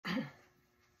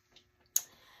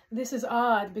This is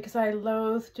odd because I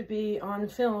loathe to be on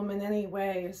film in any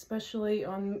way, especially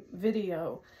on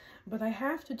video. But I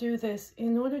have to do this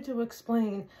in order to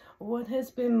explain what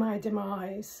has been my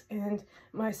demise and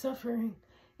my suffering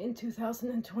in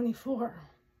 2024.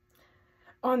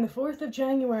 On the 4th of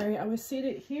January, I was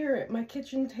seated here at my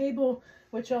kitchen table,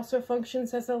 which also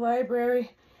functions as a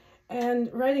library, and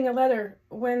writing a letter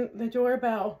when the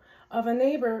doorbell of a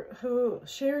neighbor who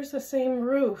shares the same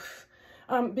roof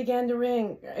began to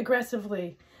ring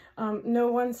aggressively. No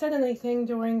one said anything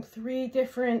during 3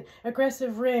 different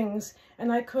aggressive rings,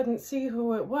 and I couldn't see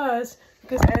who it was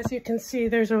because, as you can see,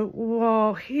 there's a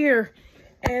wall here.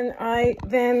 And I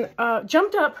then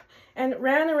jumped up and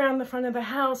ran around the front of the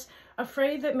house,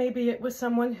 afraid that maybe it was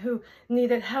someone who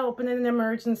needed help in an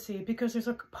emergency, because there's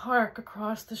a park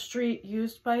across the street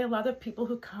used by a lot of people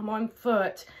who come on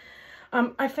foot.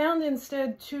 I found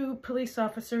instead 2 police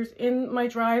officers in my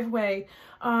driveway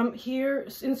here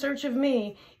in search of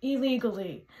me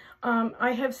illegally.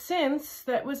 I have since,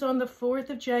 that was on the 4th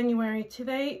of January,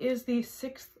 today is the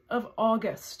 6th of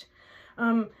August.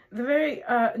 The very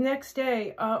next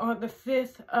day, on the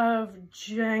 5th of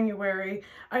January,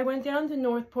 I went down to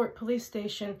Northport Police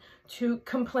Station to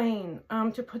complain,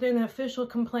 to put in an official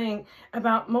complaint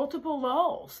about multiple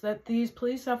laws that these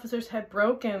police officers had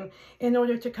broken in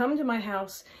order to come to my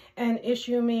house and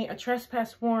issue me a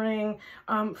trespass warning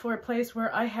for a place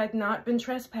where I had not been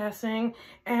trespassing,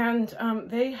 and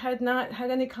they had not had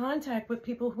any contact with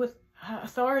people with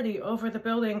authority over the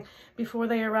building before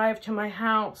they arrived to my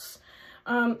house.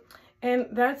 And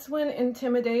that's when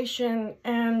intimidation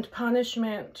and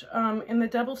punishment and the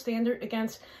double standard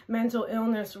against mental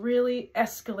illness really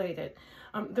escalated.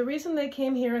 The reason they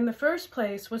came here in the first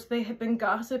place was they had been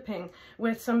gossiping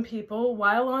with some people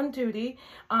while on duty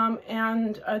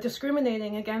and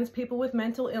discriminating against people with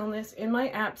mental illness in my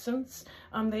absence.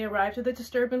 They arrived at the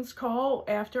disturbance call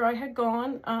after I had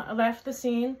left the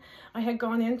scene. I had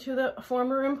gone into the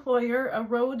former employer, a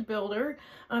road builder,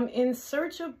 in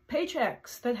search of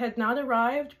paychecks that had not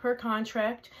arrived per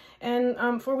contract,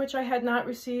 and for which I had not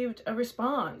received a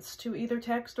response to either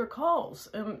text or calls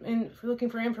in looking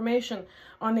for information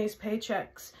on these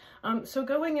paychecks. So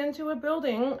going into a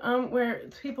building where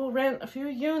people rent a few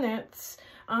units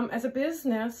as a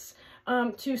business,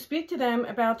 to speak to them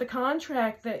about the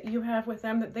contract that you have with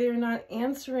them, that they are not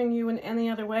answering you in any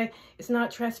other way, is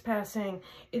not trespassing.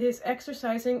 It is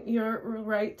exercising your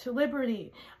right to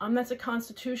liberty. That's a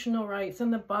constitutional right. It's in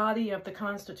the body of the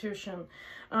Constitution.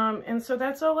 And so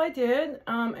that's all I did.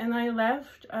 And I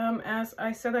left as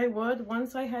I said I would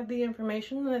once I had the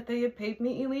information that they had paid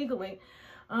me illegally.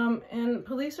 And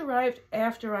police arrived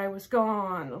after I was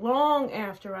gone, long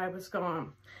after I was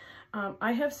gone.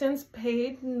 I have since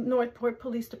paid Northport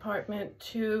Police Department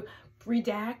to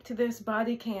redact this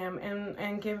body cam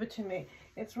and give it to me.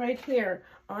 It's right here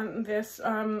on this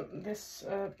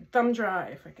thumb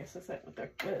drive, I guess is that what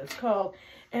it's called,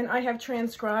 and I have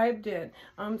transcribed it,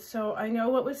 so I know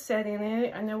what was said in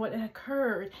it, I know what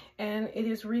occurred, and it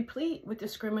is replete with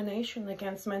discrimination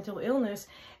against mental illness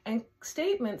and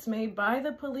statements made by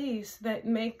the police that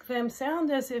make them sound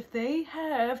as if they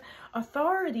have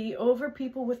authority over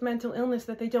people with mental illness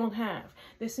that they don't have.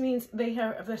 This means they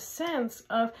have the sense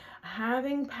of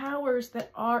having powers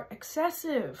that are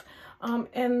excessive,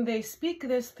 and they speak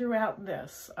this throughout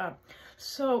this.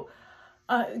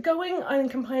 Going and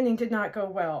complaining did not go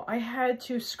well. I had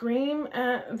to scream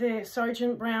at the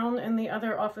Sergeant Brown and the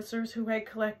other officers who had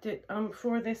collected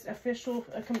for this official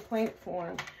complaint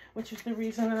form, which is the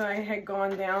reason that I had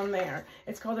gone down there.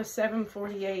 It's called a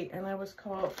 748, and I was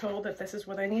told that this is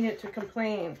what I needed to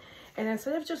complain. And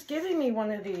instead of just giving me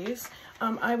one of these,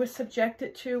 I was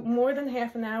subjected to more than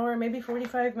half an hour, maybe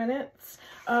 45 minutes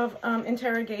of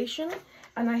interrogation,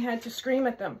 and I had to scream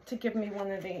at them to give me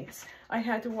one of these. I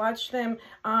had to watch them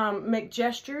make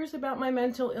gestures about my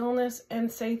mental illness and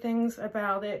say things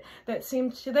about it that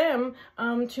seemed to them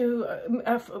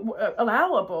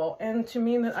allowable, and to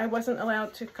mean that I wasn't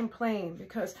allowed to complain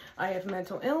because I have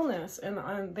mental illness,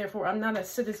 and therefore I'm not a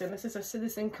citizen. This is a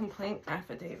citizen complaint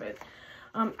affidavit.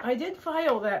 I did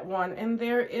file that one, and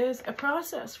there is a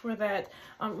process for that.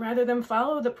 Rather than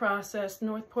follow the process,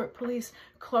 Northport Police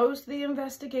closed the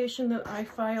investigation that I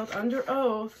filed under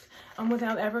oath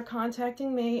without ever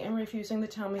contacting me and refusing to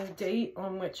tell me a date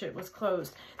on which it was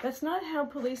closed. That's not how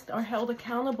police are held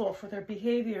accountable for their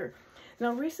behavior.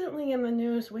 Now, recently in the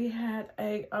news, we had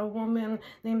a woman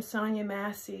named Sonia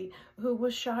Massey who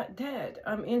was shot dead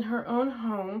in her own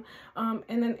home.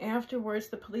 And then afterwards,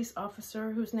 the police officer,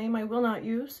 whose name I will not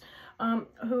use,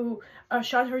 who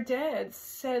shot her dead,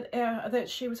 said that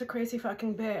she was a crazy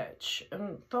fucking bitch,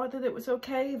 and thought that it was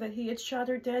okay that he had shot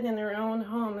her dead in her own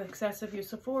home, excessive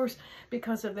use of force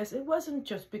because of this. It wasn't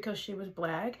just because she was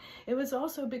black. It was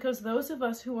also because those of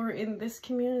us who are in this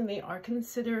community are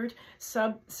considered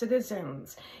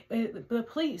sub-citizens. The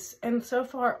police, and so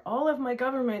far all of my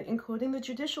government, including the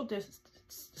judicial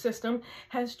system,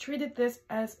 has treated this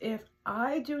as if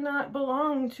I do not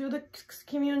belong to the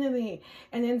community,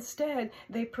 and instead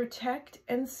they protect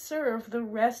and serve the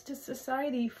rest of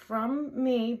society from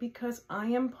me because I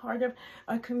am part of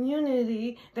a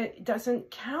community that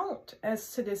doesn't count as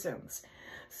citizens.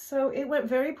 So it went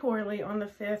very poorly on the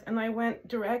 5th, and I went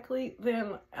directly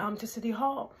then to City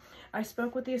Hall. I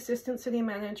spoke with the assistant city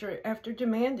manager after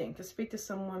demanding to speak to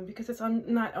someone because it's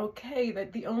not okay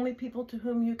that the only people to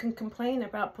whom you can complain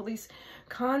about police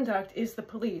conduct is the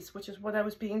police, which is what I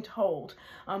was being told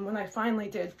when I finally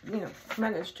did,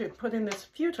 manage to put in this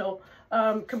futile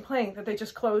complaint that they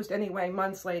just closed anyway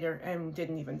months later and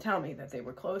didn't even tell me that they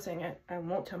were closing it and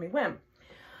won't tell me when.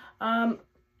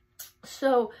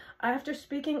 So after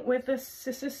speaking with the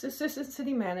assistant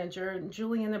city manager,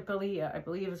 Juliana Belia, I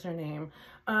believe is her name,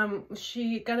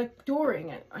 she got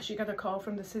a call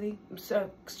from the city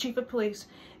chief of police,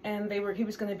 and he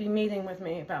was going to be meeting with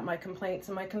me about my complaints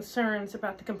and my concerns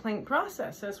about the complaint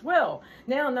process as well.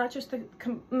 Now, not just the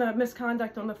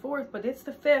misconduct on the 4th, but it's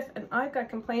the 5th, and I've got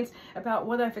complaints about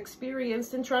what I've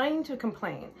experienced in trying to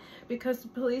complain, because the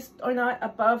police are not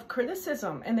above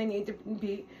criticism, and they need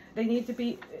to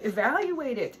be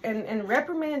evaluated and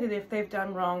reprimanded if they've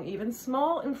done wrong, even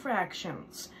small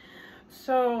infractions.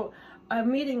 So a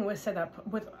meeting was set up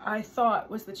with, I thought,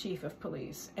 was the chief of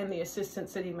police and the assistant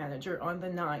city manager on the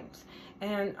 9th.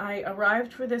 And I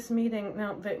arrived for this meeting.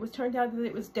 Now, it turned out that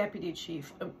it was Deputy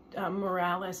Chief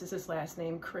Morales is his last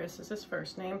name, Chris is his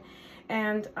first name.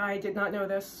 And I did not know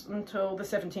this until the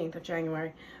 17th of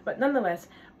January. But nonetheless,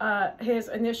 his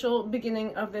initial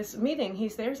beginning of this meeting,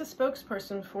 he's there as a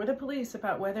spokesperson for the police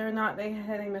about whether or not they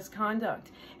had a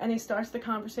misconduct. And he starts the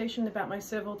conversation about my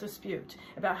civil dispute,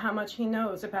 about how much he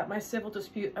knows about my civil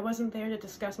dispute. I wasn't there to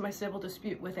discuss my civil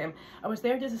dispute with him. I was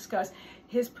there to discuss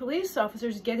his police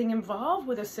officers getting involved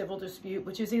with a civil dispute,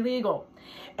 which is illegal,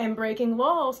 and breaking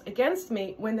laws against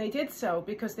me when they did so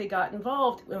because they got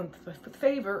involved in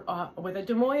favor with a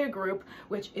Demise group,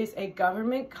 which is a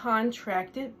government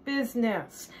contracted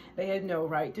business. They had no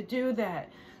right to do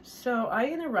that. So I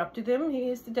interrupted him. He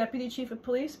is the deputy chief of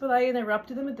police, but I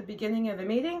interrupted him at the beginning of the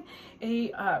meeting.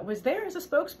 He was there as a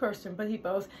spokesperson, but he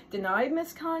both denied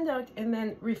misconduct and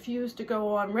then refused to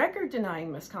go on record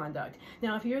denying misconduct.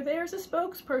 Now, if you're there as a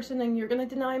spokesperson and you're going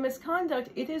to deny misconduct,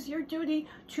 it is your duty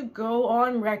to go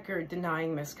on record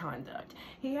denying misconduct.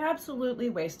 He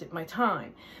absolutely wasted my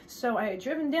time. So I had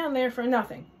driven down there for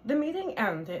nothing. The meeting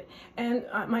ended, and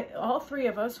all three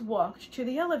of us walked to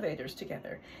the elevators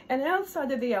together. And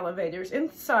outside of the elevators,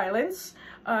 in silence,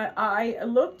 I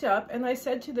looked up and I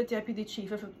said to the deputy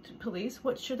chief of police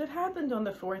what should have happened on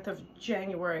the 4th of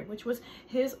January, which was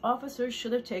his officers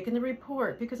should have taken a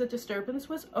report because the disturbance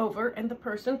was over and the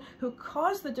person who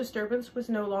caused the disturbance was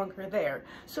no longer there.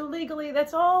 So legally,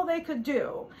 that's all they could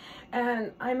do.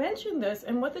 And I mentioned this,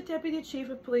 and what the deputy chief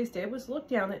of police did was look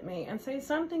down at me and say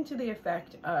something to the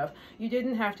effect of, you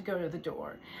didn't have to go to the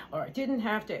door, or didn't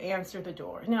have to answer the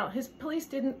door. Now, his police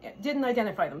didn't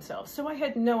identify themselves, so I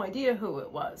had no idea who it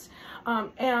was.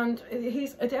 And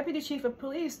he's a deputy chief of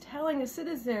police telling a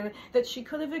citizen that she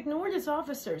could have ignored his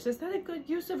officers. Is that a good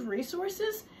use of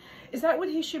resources? Is that what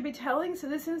he should be telling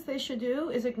citizens they should do,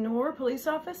 is ignore police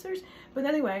officers? But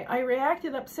anyway, I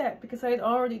reacted upset because I had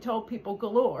already told people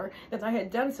galore that I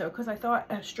had done so because I thought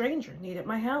a stranger needed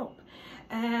my help.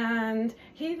 And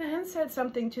he then said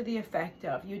something to the effect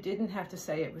of, you didn't have to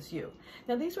say it was you.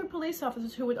 Now, these were police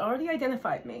officers who had already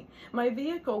identified me. My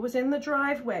vehicle was in the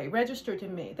driveway, registered to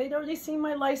me. They'd already seen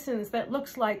my license that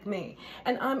looks like me,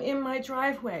 and I'm in my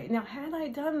driveway. Now, had I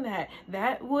done that,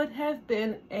 that would have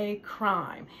been a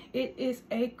crime. It is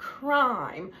a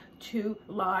crime to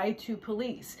lie to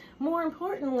police. More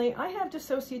importantly, I have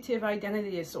dissociative identity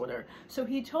disorder. So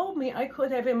he told me I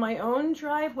could have in my own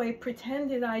driveway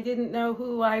pretended I didn't know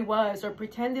who I was or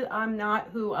pretended I'm not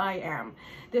who I am.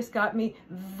 This got me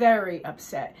very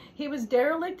upset. He was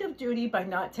derelict of duty by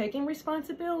not taking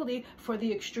responsibility for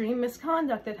the extreme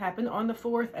misconduct that happened on the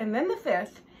 4th and then the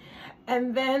 5th.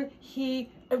 And then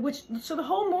so the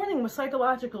whole morning was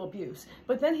psychological abuse,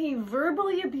 but then he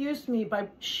verbally abused me by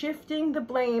shifting the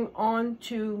blame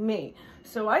onto me.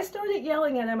 So I started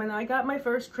yelling at him, and I got my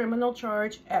first criminal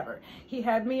charge ever. He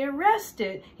had me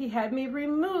arrested. He had me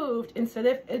removed instead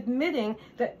of admitting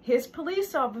that his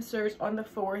police officers on the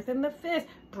 4th and the 5th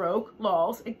broke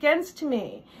laws against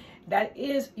me. That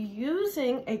is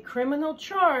using a criminal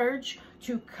charge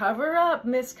to cover up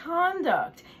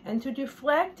misconduct and to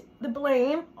deflect the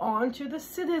blame onto the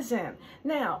citizen.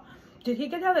 Now, did he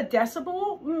get out a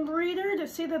decibel reader to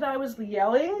see that I was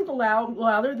yelling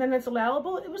louder than it's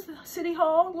allowable? It was the City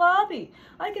Hall lobby.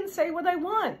 I can say what I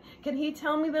want. Can he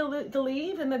tell me to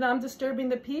leave and that I'm disturbing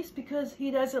the peace because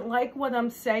he doesn't like what I'm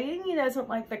saying? He doesn't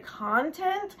like the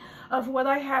content of what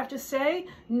I have to say?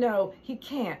 No, he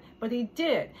can't, but he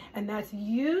did. And that's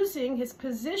using his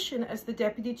position as the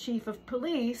Deputy Chief of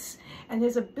Police and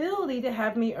his ability to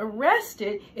have me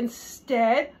arrested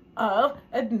instead of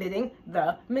admitting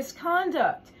the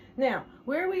misconduct. Now,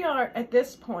 where we are at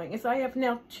this point is I have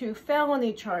now 2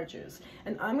 felony charges,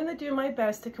 and I'm going to do my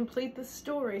best to complete the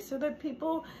story so that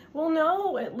people will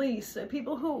know, at least,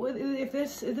 people who, if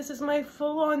this is my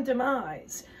full-on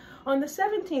demise. On the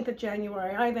 17th of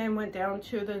January, I then went down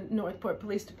to the Northport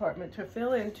Police Department to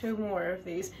fill in 2 more of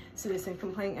these citizen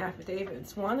complaint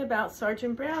affidavits. One about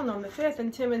Sergeant Brown on the 5th,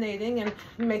 intimidating and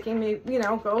making me,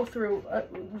 go through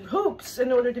hoops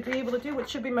in order to be able to do what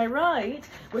should be my right,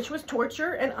 which was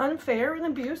torture and unfair and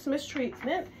abuse,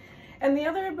 mistreatment. And the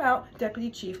other about Deputy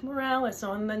Chief Morales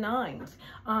on the 9th.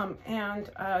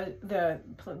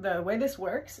 The way this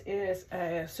works is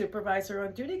a supervisor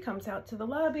on duty comes out to the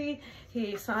lobby,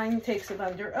 he takes it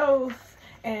under oath,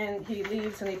 and he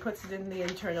leaves and he puts it in the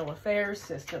internal affairs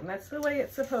system. That's the way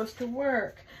it's supposed to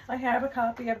work. I have a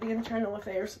copy of the internal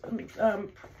affairs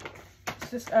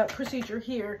procedure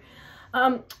here.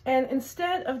 And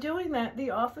instead of doing that,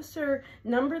 the officer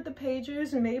numbered the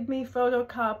pages and made me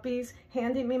photocopies,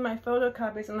 handing me my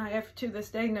photocopies, and I have to this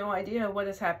day no idea what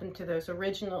has happened to those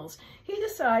originals. He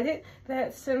decided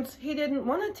that since he didn't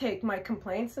want to take my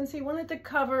complaints, since he wanted to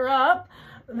cover up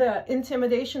the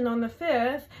intimidation on the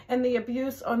 5th and the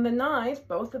abuse on the 9th,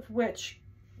 both of which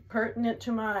pertinent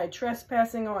to my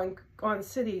trespassing on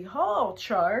City Hall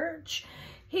charge,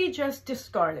 he just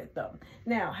discarded them.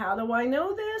 Now, how do I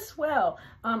know this? Well,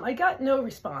 I got no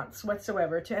response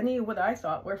whatsoever to any of what I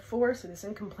thought were 4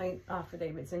 citizen complaint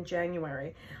affidavits in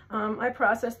January. I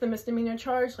processed the misdemeanor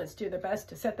charge. Let's do the best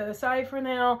to set that aside for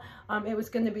now. It was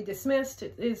going to be dismissed.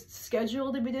 It is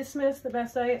scheduled to be dismissed, the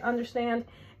best I understand.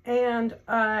 And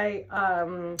I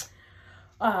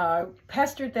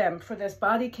pestered them for this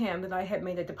body cam that I had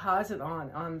made a deposit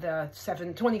on the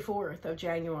 24th of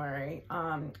January.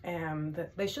 And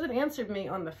they should have answered me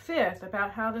on the 5th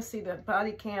about how to see the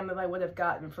body cam that I would have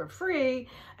gotten for free,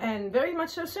 and very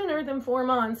much so sooner than 4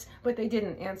 months, but they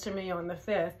didn't answer me on the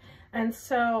 5th. And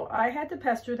so I had to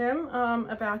pester them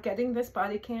about getting this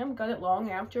body cam, got it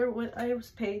long after what I was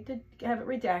paid to have it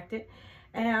redacted.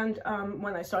 And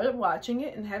when I started watching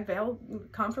it and had veiled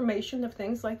confirmation of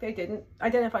things like they didn't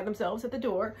identify themselves at the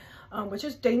door, which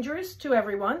is dangerous to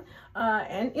everyone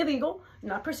and illegal,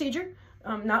 not procedure.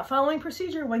 Not following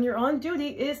procedure when you're on duty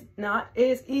is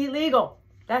illegal.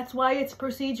 That's why it's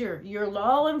procedure. Your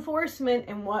law enforcement,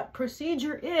 and what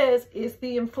procedure is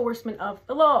the enforcement of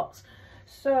the laws.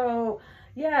 So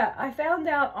yeah, I found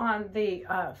out on the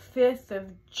 5th of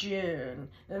June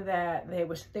that they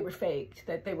were faked,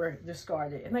 that they were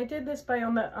discarded. And I did this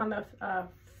on the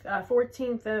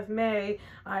 14th of May.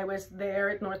 I was there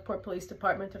at Northport Police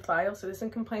Department to file citizen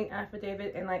complaint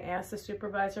affidavit, and I asked the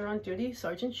supervisor on duty,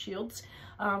 Sergeant Shields,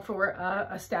 for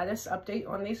a status update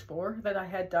on these 4 that I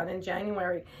had done in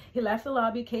January. He left the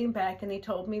lobby, came back, and he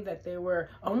told me that there were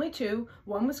only 2.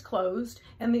 One was closed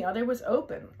and the other was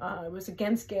open. It was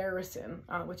against Garrison,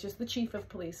 which is the chief of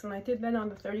police, and I did that on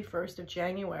the 31st of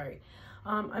January.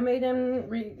 I made him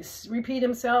repeat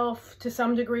himself to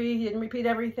some degree. He didn't repeat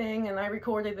everything, and I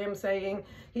recorded him saying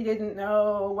he didn't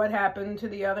know what happened to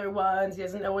the other ones. He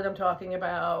doesn't know what I'm talking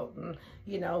about, and,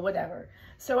 whatever.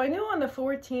 So I knew on the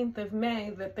 14th of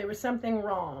May that there was something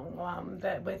wrong,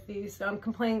 that with these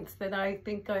complaints that I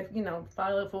think I,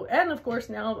 filed for. And of course,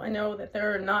 now I know that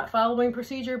they're not following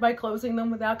procedure by closing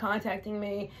them without contacting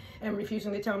me and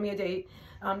refusing to tell me a date.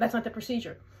 That's not the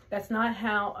procedure. That's not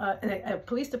how a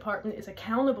police department is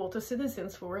accountable to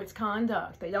citizens for its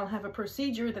conduct. They don't have a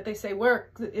procedure that they say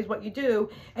work is what you do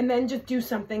and then just do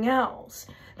something else.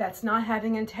 That's not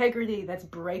having integrity. That's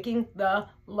breaking the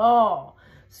law.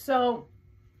 So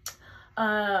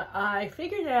I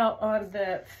figured out on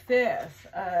the 5th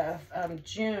of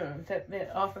June that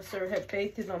the officer had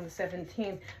faked it on the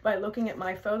 17th by looking at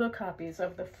my photocopies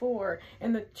of the 4,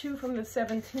 and the 2 from the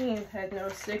 17th had no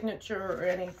signature or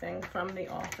anything from the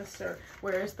officer,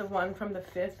 whereas the one from the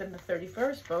 5th and the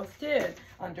 31st both did,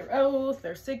 under oath,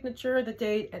 their signature, the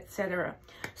date, etc.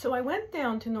 So I went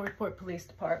down to Northport Police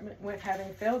Department with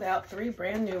having filled out 3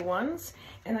 brand new ones,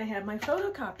 and I had my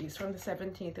photocopies from the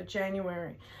 17th of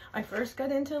January. I first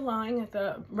got into lying at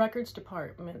the records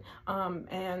department,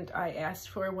 and I asked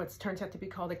for what turns out to be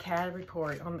called a CAD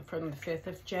report from the 5th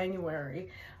of January,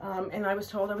 and I was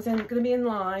told I was going to be in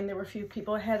line. There were a few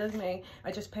people ahead of me.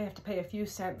 I just have to pay a few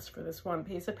cents for this one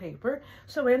piece of paper.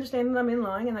 So I understand that I'm in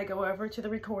line, and I go over to the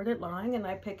recorded line, and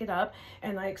I pick it up,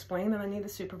 and I explain that I need the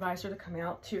supervisor to come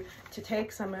out to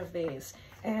take some of these.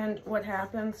 And what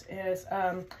happens is,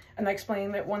 and I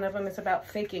explain that one of them is about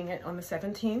faking it on the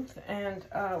 17th and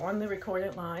on the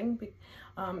recorded line.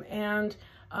 There's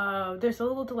a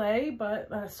little delay,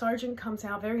 but Sergeant comes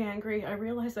out very angry. I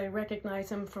realize I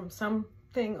recognize him from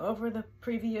something over the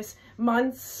previous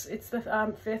months. It's the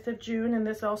 5th of June, and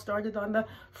this all started on the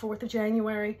 4th of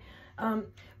January.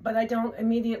 But I don't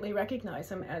immediately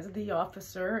recognize him as the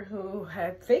officer who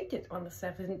had faked it on the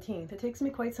 17th. It takes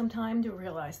me quite some time to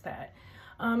realize that.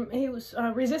 He was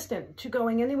resistant to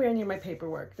going anywhere near my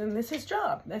paperwork, and this is his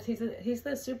job. He's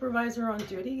the supervisor on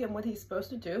duty, and what he's supposed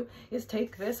to do is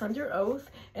take this under oath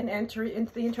and enter it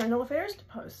into the internal affairs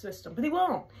system, but he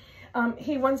won't.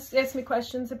 He once asked me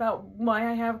questions about why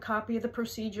I have a copy of the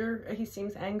procedure. He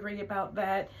seems angry about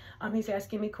that. He's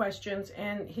asking me questions,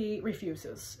 and he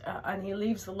refuses, and he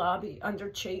leaves the lobby under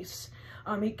chase.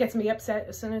 He gets me upset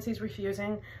as soon as he's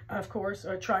refusing, of course,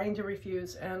 or trying to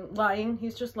refuse, and lying.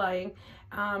 He's just lying.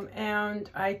 And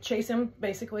I chase him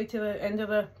basically to the end of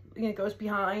the, goes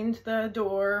behind the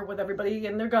door with everybody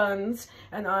in their guns,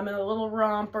 and I'm in a little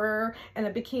romper and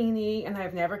a bikini, and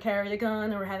I've never carried a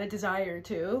gun or had a desire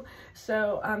to.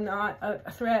 So I'm not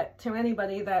a threat to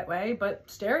anybody that way, but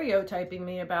stereotyping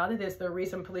me about it is the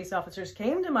reason police officers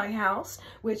came to my house,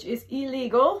 which is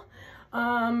illegal.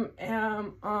 On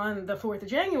the 4th of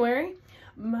January,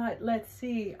 but let's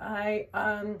see, I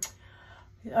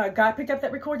picked up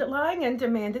that recorded line and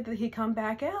demanded that he come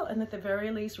back out, and at the very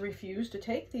least refuse to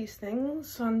take these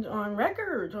things on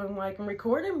record, I can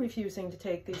record him refusing to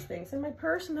take these things. And my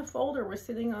purse and the folder were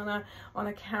sitting on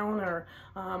a counter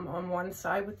on one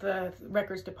side with the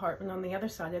records department on the other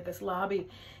side of this lobby,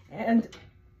 and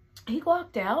he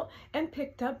walked out and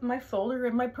picked up my folder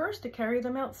and my purse to carry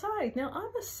them outside. Now,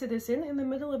 I'm a citizen in the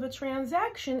middle of a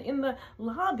transaction in the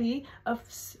lobby of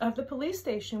the police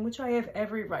station, which I have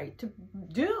every right to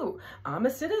do. I'm a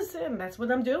citizen. That's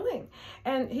what I'm doing.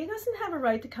 And he doesn't have a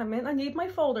right to come in. I need my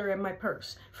folder and my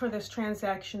purse for this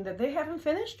transaction that they haven't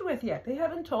finished with yet. They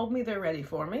haven't told me they're ready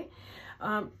for me.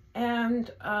 I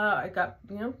got,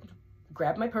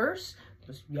 grabbed my purse,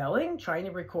 was yelling, trying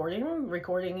to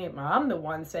recording him. I'm the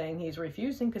one saying he's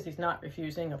refusing, because he's not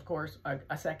refusing, of course,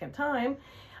 a second time.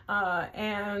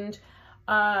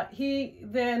 He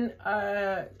then,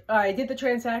 I did the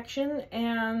transaction,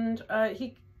 and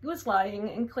he was lying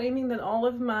and claiming that all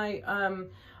of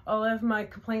my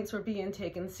complaints were being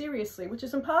taken seriously, which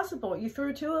is impossible. You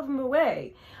threw 2 of them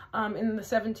away in the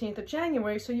 17th of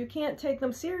January, so you can't take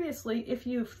them seriously if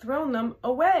you've thrown them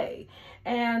away.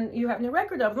 And you have no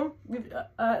record of them,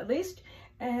 at least.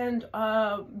 And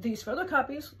these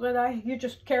photocopies that you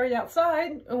just carried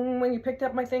outside when you picked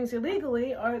up my things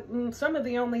illegally are some of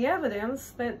the only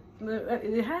evidence that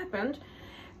it happened.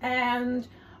 And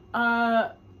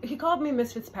he called me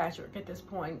Miss Fitzpatrick at this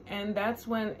point, and that's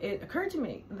when it occurred to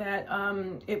me that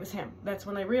it was him. That's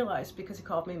when I realized, because he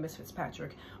called me Miss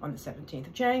Fitzpatrick on the 17th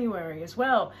of January as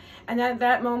well. And at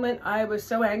that moment, I was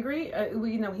so angry.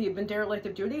 He had been derelict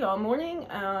of duty all morning,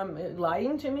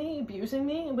 lying to me, abusing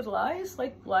me with lies,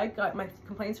 like my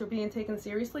complaints were being taken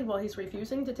seriously while he's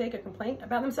refusing to take a complaint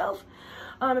about himself,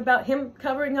 about him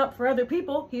covering up for other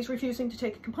people. He's refusing to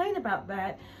take a complaint about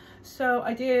that. So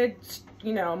I did,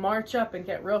 march up and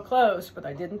get real close, but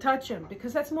I didn't touch him,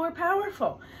 because that's more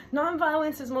powerful.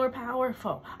 Nonviolence is more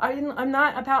powerful. I'm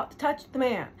not about to touch the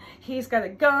man. He's got a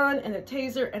gun and a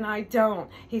taser, and I don't.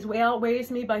 He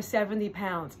outweighs me by 70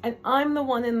 pounds, and I'm the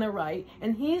one in the right,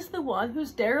 and he's the one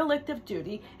who's derelict of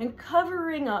duty and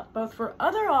covering up both for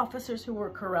other officers who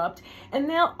were corrupt, and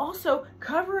now also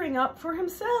covering up for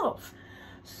himself.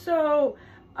 So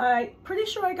I'm pretty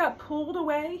sure I got pulled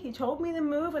away. He told me to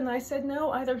move, and I said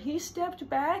no. Either he stepped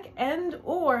back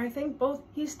or I think both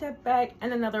he stepped back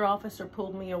and another officer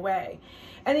pulled me away.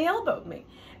 And he elbowed me.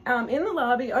 in the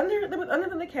lobby under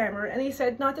the camera, and he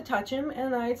said not to touch him,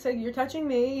 and I said, you're touching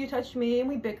me, you touched me, and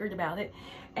we bickered about it.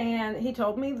 And he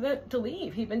told me to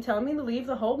leave. He'd been telling me to leave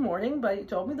the whole morning, but he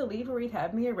told me to leave or he'd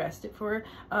have me arrested for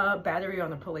battery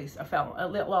on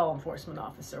a law enforcement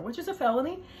officer, which is a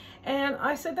felony. And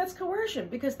I said, that's coercion,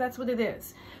 because that's what it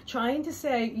is. Trying to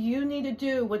say, you need to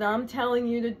do what I'm telling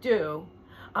you to do.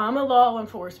 I'm a law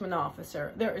enforcement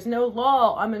officer. There is no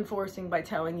law I'm enforcing by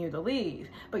telling you to leave,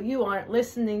 but you aren't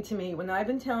listening to me when I've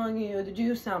been telling you to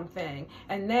do something,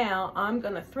 and now I'm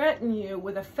going to threaten you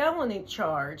with a felony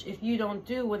charge if you don't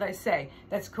do what I say.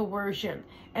 That's coercion.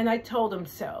 And I told him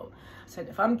so. I said,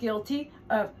 if I'm guilty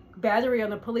of battery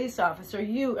on a police officer,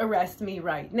 you arrest me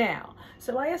right now.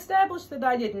 So I established that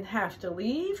I didn't have to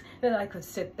leave, that I could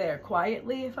sit there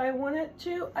quietly if I wanted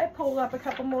to. I pulled up a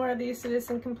couple more of these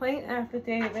citizen complaint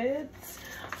affidavits.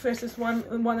 This is one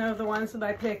of the ones that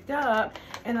I picked up,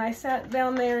 and I sat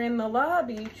down there in the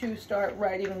lobby to start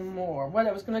writing more. What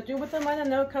I was going to do with them, I don't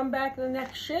know. Come back the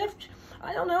next shift,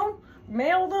 I don't know.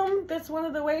 Mail them. That's one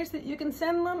of the ways that you can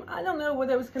send them. I don't know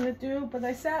what I was going to do, but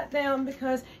I sat down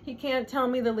because he can't tell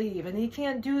me to leave, and he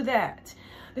can't do that.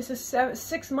 This is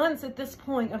 6 months at this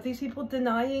point of these people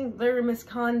denying their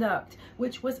misconduct,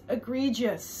 which was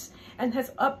egregious and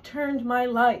has upturned my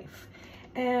life.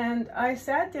 And I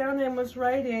sat down and was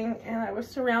writing, and I was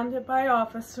surrounded by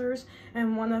officers,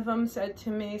 and one of them said to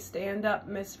me, stand up,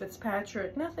 Miss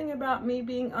Fitzpatrick. Nothing about me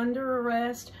being under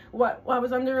arrest, what I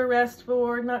was under arrest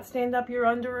for, not stand up, you're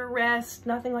under arrest,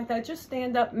 nothing like that, just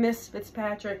stand up, Miss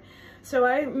Fitzpatrick. So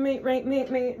I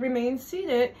remained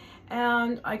seated,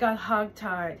 and I got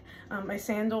hogtied. My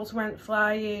sandals went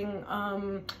flying,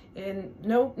 and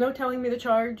no telling me the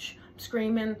charge.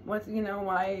 Screaming, what, you know,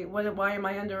 why am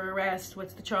I under arrest?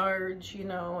 What's the charge? You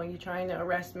know, are you trying to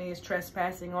arrest me as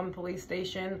trespassing on police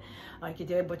station like you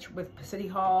did with City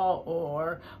Hall,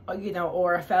 or you know,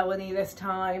 or a felony this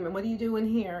time? And what are you doing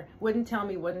here? Wouldn't tell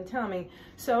me.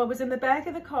 So I was in the back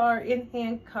of the car in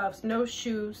handcuffs, no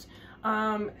shoes,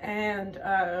 and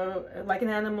like an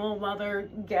animal while they're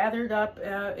gathered up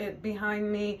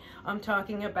behind me. I'm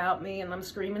talking about me, and I'm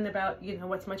screaming about, you know,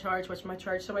 what's my charge?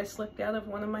 So I slipped out of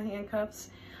one of my handcuffs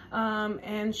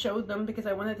and showed them because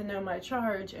I wanted to know my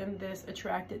charge, and this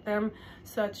attracted them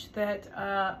such that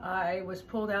I was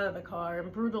pulled out of the car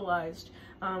and brutalized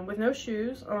with no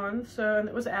shoes on, and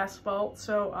it was asphalt,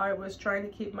 so I was trying to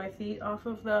keep my feet off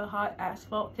of the hot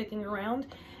asphalt kicking around.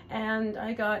 And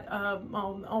I got,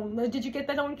 did you get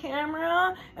that on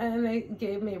camera? And they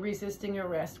gave me resisting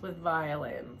arrest with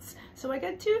violence. So I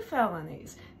got 2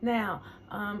 felonies. Now,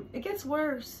 it gets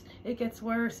worse. It gets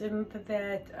worse in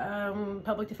that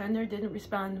public defender didn't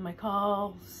respond to my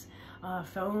calls.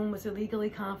 Phone was illegally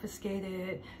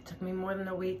confiscated. Took me more than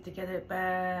a week to get it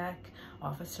back.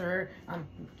 Officer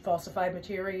falsified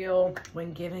material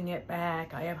when giving it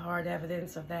back. I have hard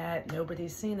evidence of that.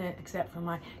 Nobody's seen it except for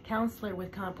my counselor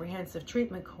with comprehensive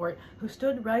treatment court, who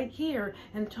stood right here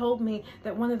and told me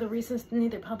that one of the reasons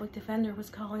neither public defender was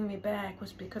calling me back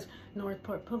was because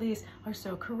Northport police are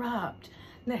so corrupt.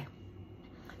 Now,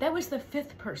 that was the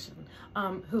 5th person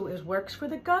who works for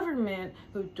the government,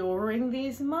 who during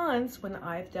these months, when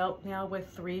I've dealt now with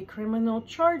 3 criminal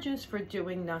charges for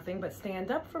doing nothing but stand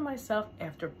up for myself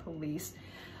after police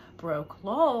broke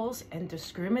laws and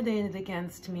discriminated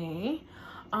against me,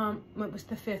 it was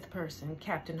the 5th person.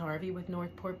 Captain Harvey with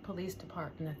Northport Police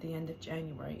Department at the end of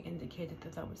January indicated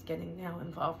that I was getting now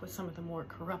involved with some of the more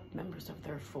corrupt members of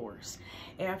their force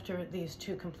after these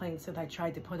 2 complaints that I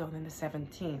tried to put on in the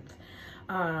 17th.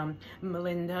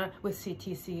 Melinda with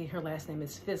CTC, her last name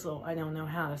is Fizzle, I don't know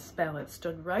how to spell it,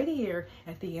 stood right here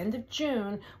at the end of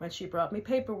June when she brought me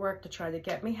paperwork to try to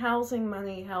get me housing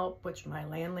money help, which my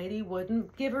landlady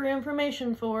wouldn't give her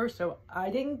information for, so I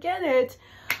didn't get it.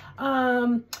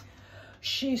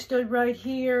 She stood right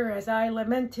here as I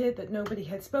lamented that nobody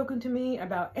had spoken to me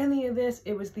about any of this.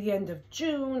 It was the end of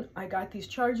June. I got these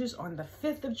charges on the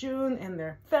 5th of June, and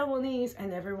they're felonies,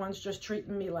 and everyone's just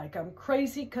treating me like I'm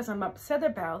crazy because I'm upset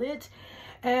about it.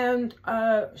 And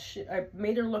I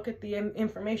made her look at the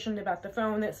information about the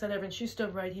phone that said everything. She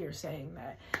stood right here saying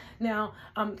that. Now,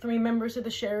 3 members of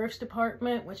the Sheriff's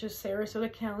Department, which is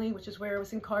Sarasota County, which is where I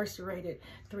was incarcerated,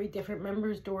 3 different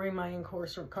members during my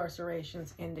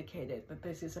incarcerations indicated that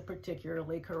this is a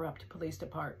particularly corrupt police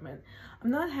department. I'm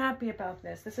not happy about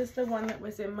this. This is the one that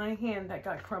was in my hand that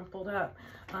got crumpled up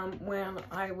when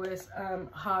I was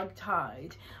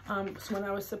hog-tied. So when I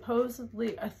was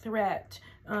supposedly a threat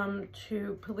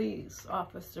to police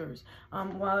officers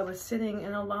while I was sitting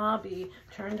in a lobby,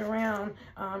 turned around,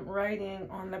 writing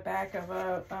on the back of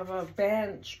a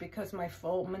bench because my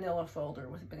manila folder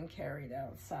was being carried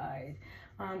outside.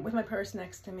 With my purse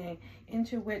next to me,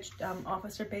 into which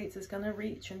Officer Bates is going to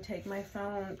reach and take my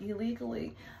phone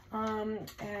illegally and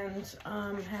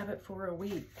have it for a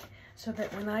week, so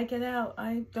that when I get out,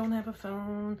 I don't have a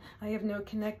phone, I have no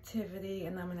connectivity,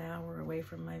 and I'm an hour away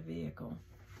from my vehicle.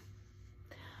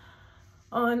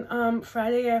 On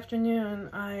Friday afternoon,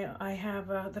 I have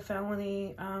the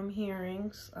felony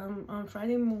hearings. On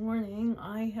Friday morning,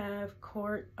 I have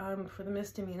court for the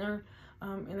misdemeanor.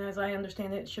 And as I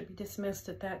understand it, it should be dismissed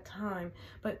at that time.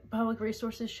 But public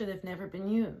resources should have never been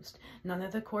used. None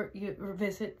of the court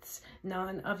visits,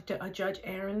 none of Judge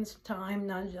Aaron's time,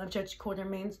 none of Judge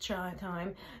Quartermain's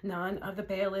time, none of the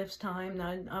bailiff's time,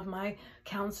 none of my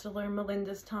counselor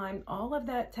Melinda's time. All of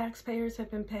that taxpayers have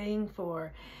been paying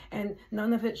for, and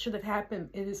none of it should have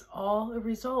happened. It is all a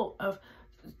result of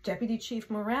Deputy Chief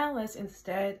Morales,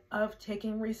 instead of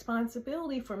taking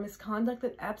responsibility for misconduct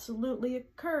that absolutely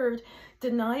occurred,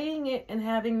 denying it and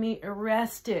having me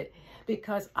arrested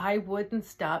because I wouldn't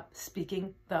stop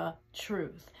speaking the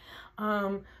truth.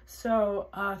 So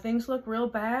things look real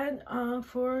bad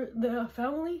for the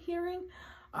felony hearing.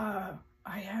 I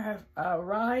have a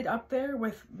ride up there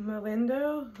with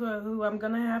Melinda, who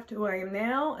I am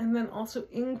now, and then also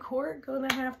in court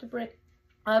gonna have to bring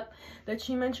up that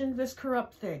she mentioned this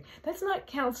corrupt thing. That's not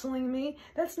counseling me.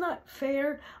 That's not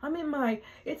fair.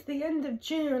 It's the end of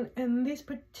June, and these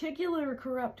particular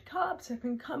corrupt cops have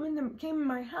been came in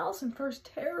my house and first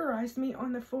terrorized me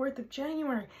on the 4th of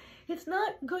January. It's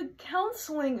not good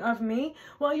counseling of me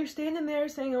while you're standing there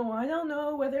saying, oh, I don't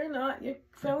know whether or not your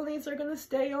felonies are going to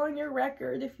stay on your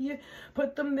record if you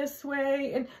put them this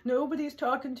way, and nobody's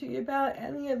talking to you about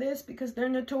any of this because they're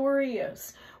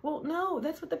notorious. Well, no,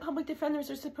 that's what the public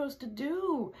defenders are supposed to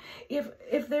do.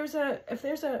 If there's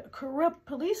a corrupt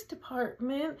police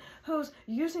department who's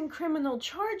using criminal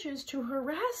charges to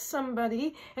harass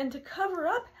somebody and to cover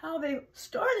up how they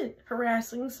started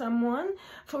harassing someone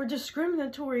for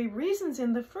discriminatory reasons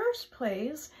in the first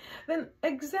place, then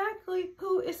exactly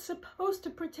who is supposed to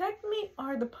protect me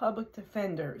are the public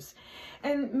defenders.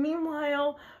 And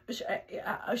meanwhile,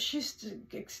 she's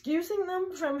excusing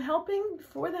them from helping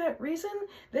for that reason.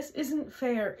 This isn't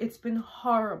fair. It's been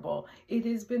horrible. It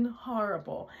has been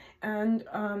horrible. And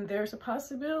there's a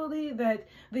possibility that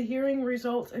the hearing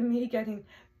results in me getting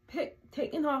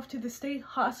taken off to the state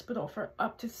hospital for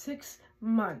up to 6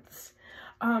 months.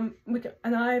 And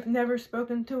I've never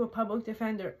spoken to a public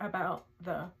defender about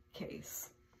the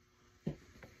case.